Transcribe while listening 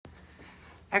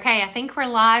Okay, I think we're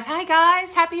live. Hi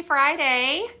guys, happy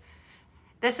Friday.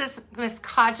 This is Miss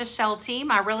Kaja Shelty,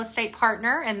 my real estate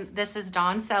partner, and this is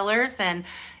Dawn Sellers, and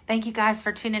thank you guys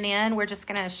for tuning in. We're just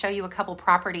gonna show you a couple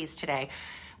properties today.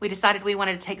 We decided we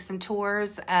wanted to take some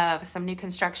tours of some new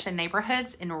construction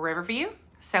neighborhoods in Riverview.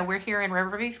 So we're here in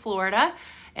Riverview, Florida,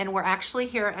 and we're actually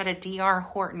here at a D.R.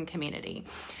 Horton community.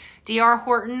 D.R.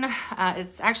 Horton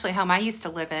is actually a home I used to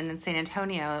live in San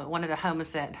Antonio. One of the homes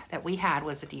that we had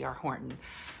was a D.R. Horton,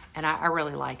 and I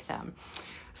really like them.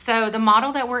 So the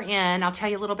model that we're in, I'll tell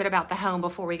you a little bit about the home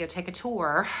before we go take a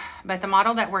tour, but the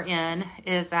model that we're in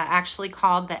is actually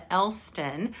called the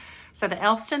Elston. So the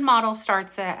Elston model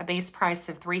starts at a base price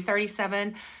of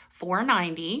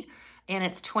 $337,490, and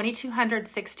it's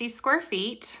 2,260 square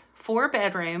feet,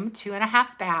 4-bedroom,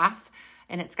 2.5 bath,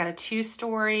 and it's got a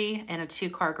 2-story and a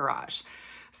 2-car garage.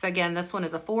 So again, this one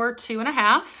is a 4,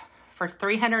 2.5 for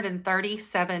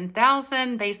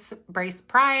 $337,000, base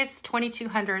price,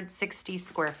 2,260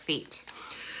 square feet.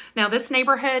 Now this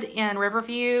neighborhood in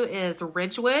Riverview is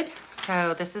Ridgewood.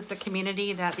 So this is the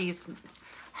community that these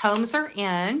homes are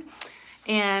in.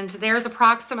 And there's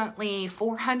approximately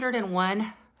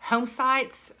 401 home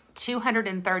sites,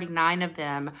 239 of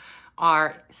them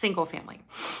are single family.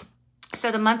 So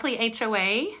the monthly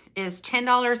HOA is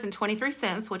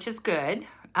 $10.23, which is good,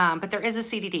 but there is a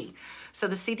CDD. So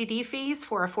the CDD fees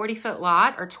for a 40-foot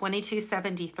lot are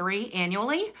 $22.73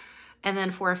 annually, and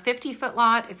then for a 50-foot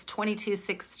lot, it's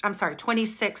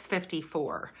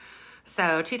 $26.54. So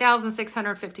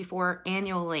 $2,654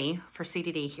 annually for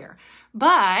CDD here.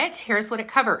 But here's what it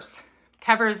covers.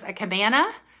 Covers a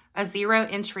cabana, a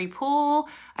 0-entry pool,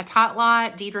 a tot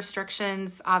lot, deed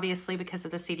restrictions, obviously because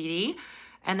of the CDD.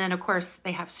 And then, of course,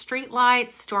 they have street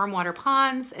lights, stormwater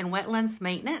ponds, and wetlands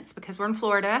maintenance because we're in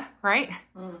Florida, right?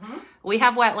 Mm-hmm. We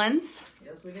have wetlands.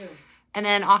 Yes, we do. And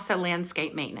then also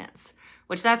landscape maintenance,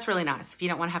 which that's really nice if you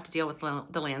don't want to have to deal with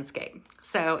the landscape.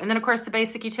 So, and then, of course, the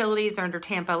basic utilities are under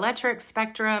Tampa Electric,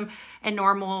 Spectrum, and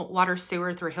normal water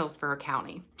sewer through Hillsborough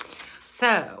County.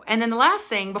 So, and then the last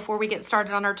thing before we get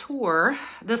started on our tour,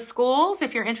 the schools,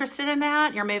 if you're interested in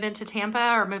that, you're moving to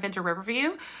Tampa or moving to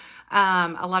Riverview,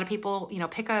 a lot of people,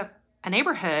 pick a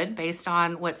neighborhood based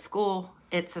on what school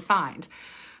it's assigned.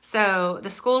 So the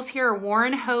schools here are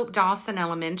Warren Hope Dawson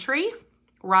Elementary,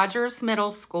 Rogers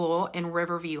Middle School, and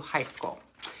Riverview High School.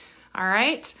 All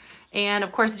right. And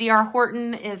of course, D.R.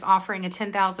 Horton is offering a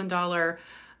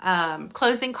 $10,000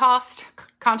 closing cost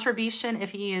contribution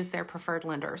if you use their preferred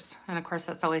lenders. And of course,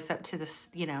 that's always up to this,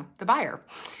 the buyer.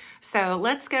 So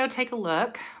let's go take a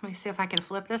look. Let me see if I can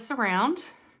flip this around.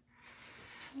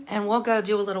 And we'll go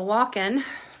do a little walk-in.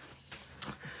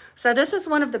 So this is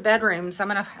one of the bedrooms. I'm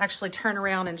going to actually turn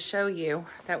around and show you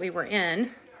that we were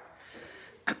in.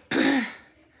 Let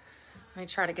me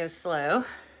try to go slow.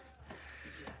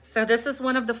 So this is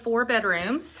one of the 4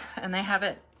 bedrooms, and they have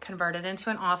it converted into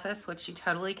an office, which you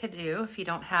totally could do if you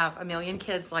don't have a million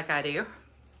kids like I do.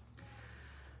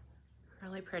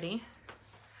 Really pretty.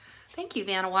 Thank you,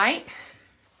 Vanna White.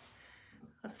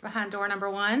 That's behind door number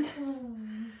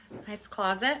 1. Nice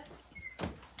closet.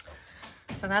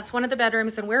 So that's one of the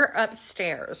bedrooms, and we're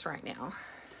upstairs right now.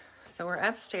 So we're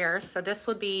upstairs. So this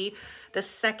would be the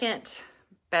 2nd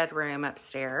bedroom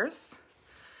upstairs.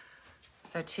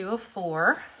 So 2 of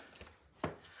 4.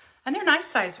 And they're nice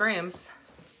size rooms.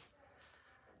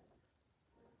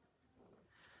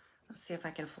 Let's see if I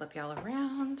can flip y'all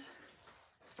around.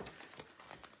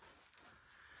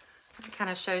 It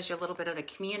kind of shows you a little bit of the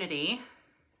community.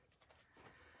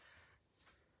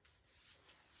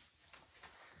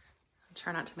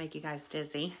 Try not to make you guys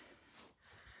dizzy.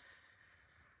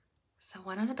 So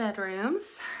one of the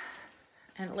bedrooms,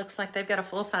 and it looks like they've got a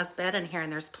full-size bed in here,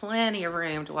 and there's plenty of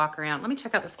room to walk around. Let me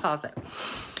check out this closet.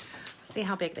 See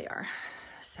how big they are.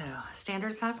 So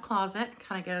standard size closet,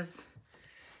 kind of goes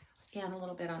in a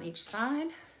little bit on each side.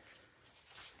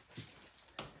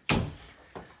 All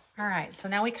right, so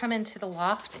now we come into the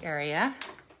loft area.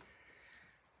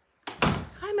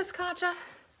 Hi, Miss Kaja.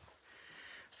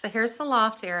 So here's the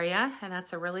loft area, and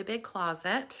that's a really big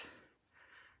closet.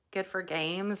 Good for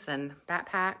games and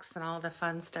backpacks and all the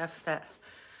fun stuff that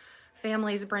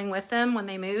families bring with them when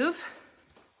they move.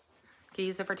 You can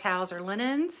use it for towels or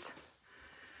linens.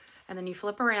 And then you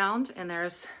flip around, and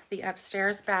there's the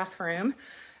upstairs bathroom.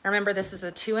 Remember, this is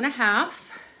a 2.5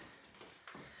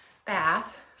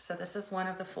 bath, so this is one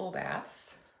of the full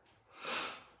baths.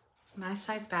 Nice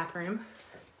size bathroom.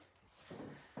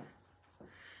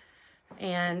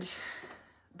 And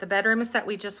the bedrooms that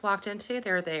we just walked into,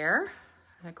 they're there.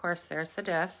 And of course, there's the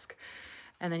desk.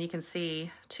 And then you can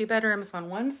see 2 bedrooms on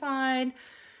one side,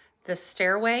 the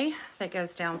stairway that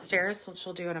goes downstairs, which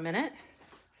we'll do in a minute.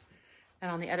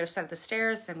 And on the other side of the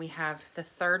stairs, then we have the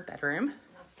third bedroom.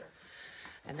 Master.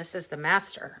 And this is the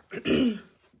master.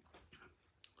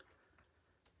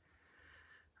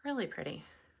 Really pretty.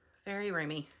 Very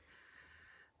roomy.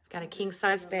 Got a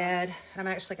king-size bed. I'm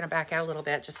actually going to back out a little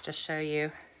bit just to show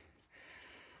you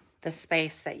the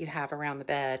space that you have around the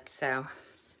bed. So,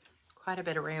 quite a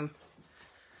bit of room.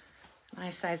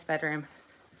 Nice size bedroom.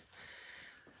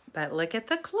 But look at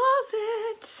the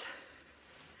closet.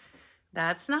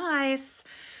 That's nice.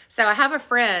 So I have a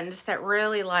friend that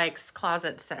really likes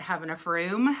closets that have enough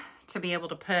room to be able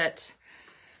to put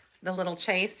the little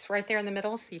chase right there in the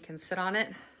middle so you can sit on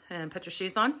it and put your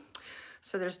shoes on.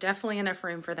 So there's definitely enough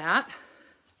room for that.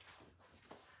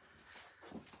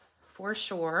 For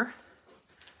sure.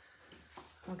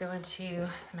 We'll go into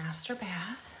master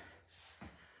bath.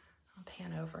 I'll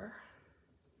pan over.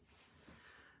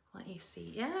 Let you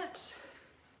see it.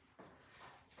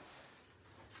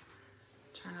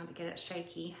 Try not to get it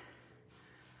shaky.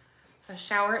 So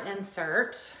shower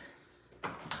insert.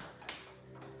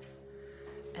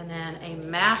 And then a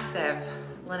massive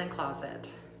linen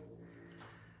closet.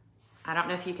 I don't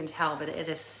know if you can tell, but it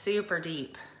is super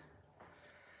deep.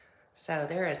 So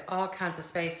there is all kinds of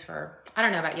space for, I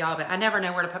don't know about y'all, but I never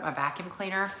know where to put my vacuum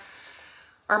cleaner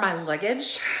or my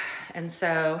luggage. And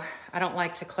so I don't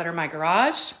like to clutter my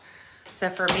garage.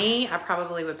 So for me, I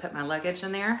probably would put my luggage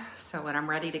in there. So when I'm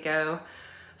ready to go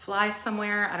fly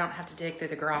somewhere, I don't have to dig through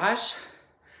the garage.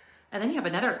 And then you have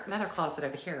another closet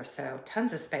over here. So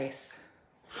tons of space.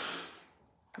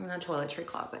 And the toiletry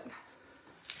closet.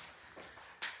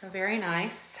 So very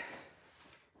nice.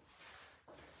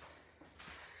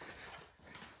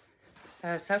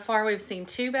 So far we've seen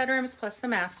 2 bedrooms plus the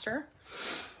master.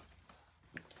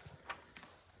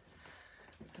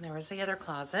 And there was the other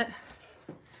closet.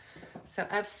 So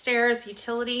upstairs,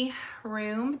 utility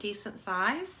room, decent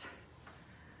size,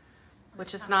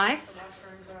 which is nice.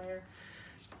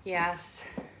 Yes.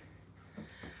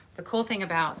 The cool thing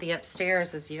about the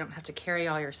upstairs is you don't have to carry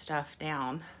all your stuff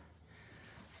down.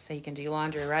 So you can do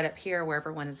laundry right up here where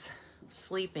everyone is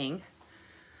sleeping.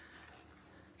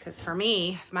 Because for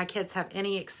me, if my kids have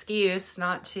any excuse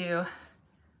not to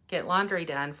get laundry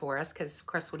done for us, because of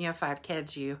course when you have 5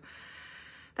 kids,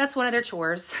 that's one of their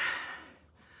chores.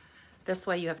 This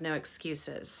way you have no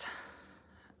excuses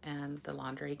and the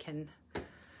laundry can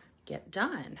get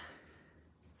done.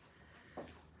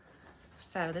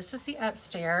 So this is the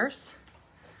upstairs.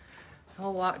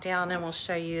 We'll walk down and we'll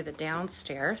show you the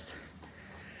downstairs.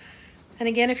 And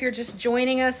again, if you're just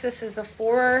joining us, this is a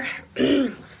 4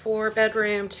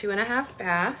 bedroom, 2.5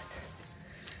 bath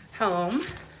home.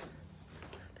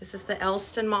 This is the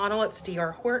Elston model. It's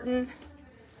DR Horton.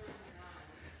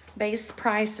 Base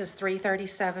price is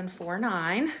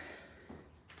 $337.49,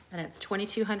 and it's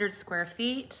 2,200 square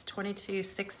feet,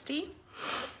 2,260.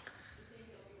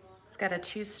 It's got a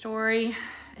 2-story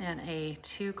and a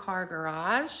 2-car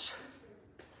garage.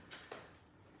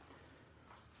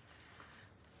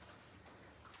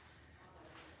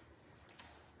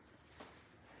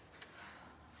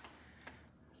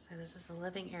 So this is the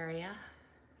living area.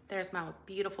 There's my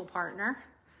beautiful partner,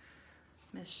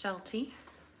 Miss Shelty.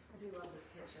 I do love this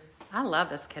kitchen. I love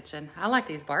this kitchen. I like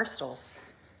these bar stools.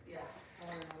 Yeah.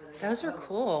 Those are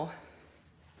cool.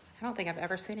 I don't think I've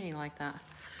ever seen any like that.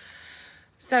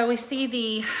 So we see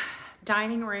the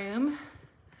dining room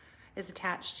is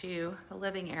attached to the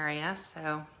living area.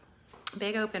 So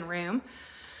big open room,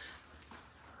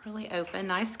 really open,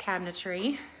 nice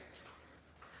cabinetry.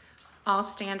 All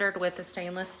standard with the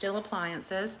stainless steel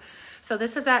appliances. So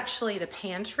this is actually the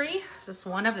pantry. This is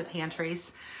one of the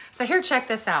pantries. So here, check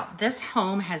this out. This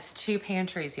home has 2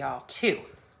 pantries, y'all, 2.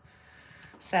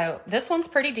 So this one's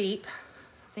pretty deep.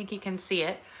 I think you can see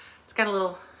it. It's got a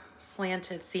little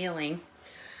slanted ceiling,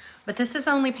 but this is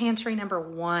only pantry number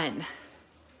 1.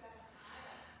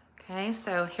 Okay,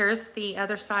 so here's the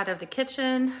other side of the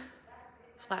kitchen.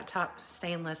 Flat top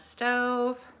stainless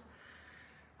stove.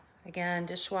 Again,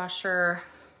 dishwasher.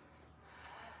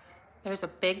 There's a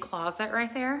big closet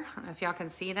right there. I don't know if y'all can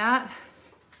see that,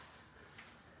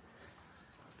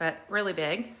 but really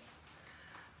big.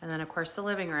 And then of course the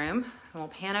living room. And we'll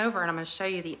pan over and I'm gonna show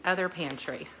you the other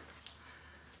pantry.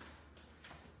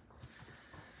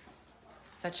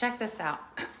 So check this out.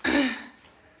 Ta-da!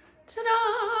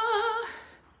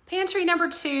 Pantry number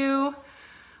 2,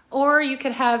 or you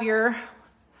could have your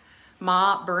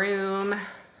mop, broom,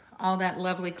 all that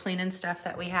lovely cleaning stuff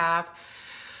that we have.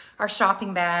 Our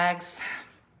shopping bags,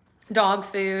 dog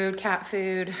food, cat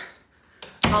food,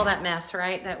 all that mess,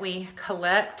 right, that we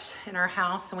collect in our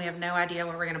house and we have no idea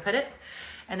where we're gonna put it.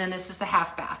 And then this is the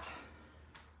half bath.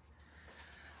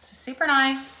 So super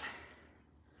nice.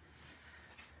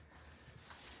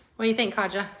 What do you think,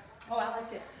 Kaja? Oh, I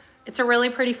like it. It's a really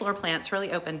pretty floor plan. It's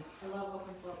really open. I love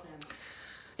open floor plans.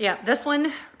 Yeah, this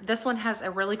one has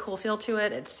a really cool feel to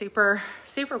it. It's super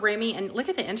roomy, and look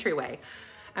at the entryway.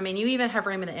 I mean, you even have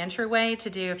room in the entryway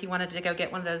to do if you wanted to go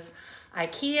get one of those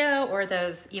IKEA or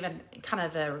those even kind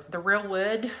of the real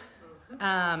wood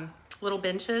little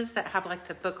benches that have like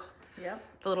the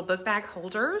little book bag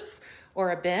holders or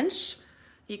a bench.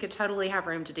 You could totally have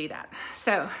room to do that.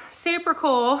 So super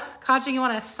cool. Kaja, you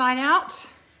want to sign out?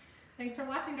 Thanks for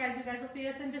watching, guys. You guys will see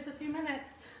us in just a few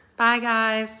minutes. Bye,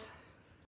 guys.